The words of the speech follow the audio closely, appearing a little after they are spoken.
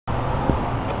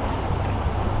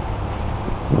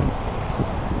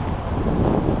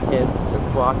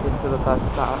to the bus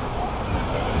stop.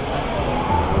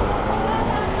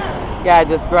 Yeah,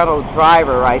 disgruntled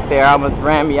driver right there almost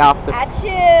ran me off the... I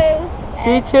choose.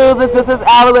 She chooses. This is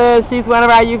Evelyn. She's one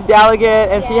of our youth delegates,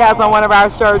 and she has on one of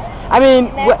our shirts. I mean,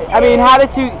 how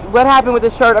did you... What happened with the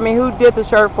shirt? I mean, who did the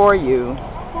shirt for you?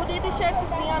 Who did the shirt? To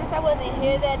be honest, I wasn't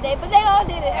here that day, but they all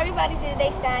did it. Everybody did it. They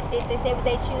signed it. They said what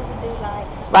they choose to do.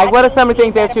 Like what are some of the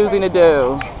things they're choosing to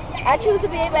do? I choose to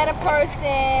be a better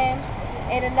person,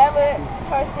 and another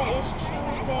person is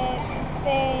choosing to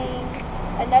sing.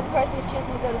 Another person is choosing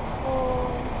to go to school.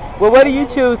 Well, what do you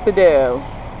choose to do?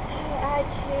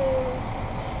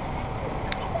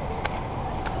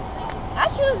 I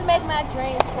choose to make my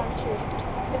dreams come true,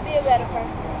 to be a better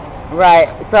person. Right.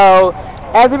 So,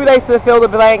 as it relates to the Fill the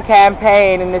Blank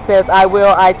campaign, and it says, I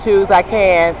will, I choose, I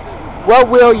can, what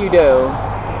will you do?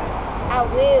 I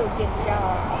will get a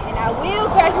job, and I will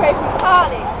graduate from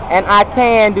college. And I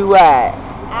can do what?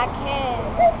 I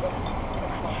can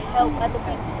help other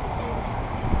people.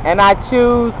 And I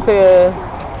choose to,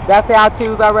 did I say I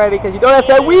choose already? Because you know that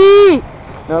said we.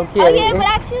 No, I'm kidding. Oh yeah, but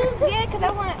I choose, because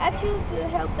I choose to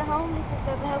help the homeless and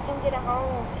stuff, to help them get a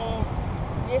home, and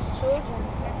just children.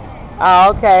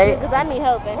 Oh, okay. Because I need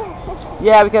help.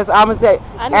 Yeah, because I'm going to say,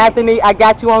 Anthony, I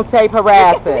got you on tape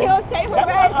harassing. on tape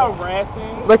harassing?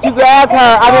 Harassing? But you grabbed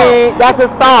her, I mean, that's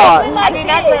assault. I did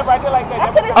not grab her, I did like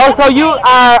that. Oh, so you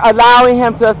are allowing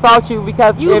him to assault you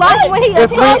because if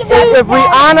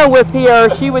Rihanna was here,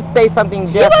 she would say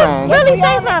something different. She would really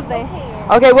say something.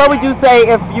 Okay, what would you say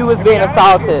if you was being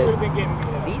assaulted?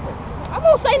 I'm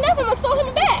going to say nothing, I'm going to assault him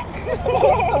back.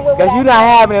 Because you're not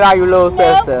having it, are you, little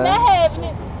sister? No, not having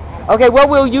it. Okay, what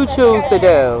will you choose to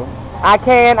do? I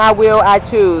can, I will, I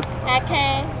choose. I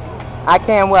can. I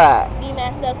can what? Be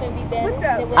myself and be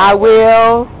better. I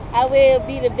will. I will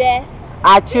be the best.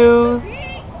 I choose.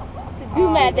 To do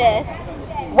my best.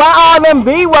 What all them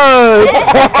B words?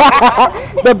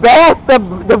 The best,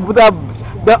 Anthony.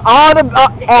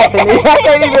 I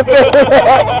can't even say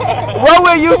that. What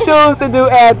will you choose to do,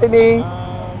 Anthony?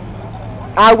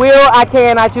 I will, I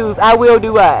can, I choose. I will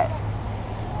do what?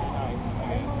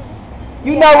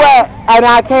 You know what? And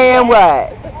I can what?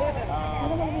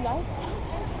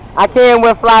 I can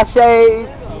wear fly shades.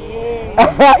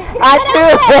 I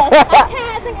choose.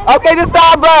 Okay, this is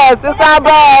our bus. This is our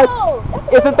bus.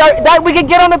 It's a we can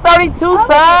get on the 32,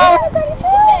 son.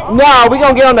 No, we're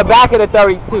going to get on the back of the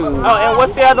 32. Oh, and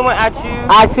what's the other one? I choose?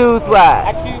 I choose what?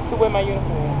 I choose to wear my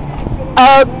uniform.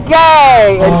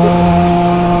 Okay. And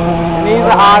these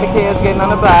are all the kids getting on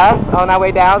the bus on our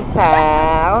way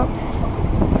downtown.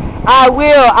 I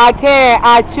will, I can,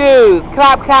 I choose.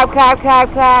 Clap, clap, clap,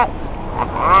 clap, clap.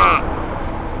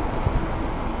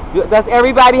 Does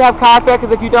everybody have car fare?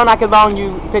 Because if you don't, I can loan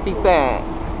you 50 cents.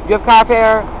 You have car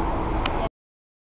fare?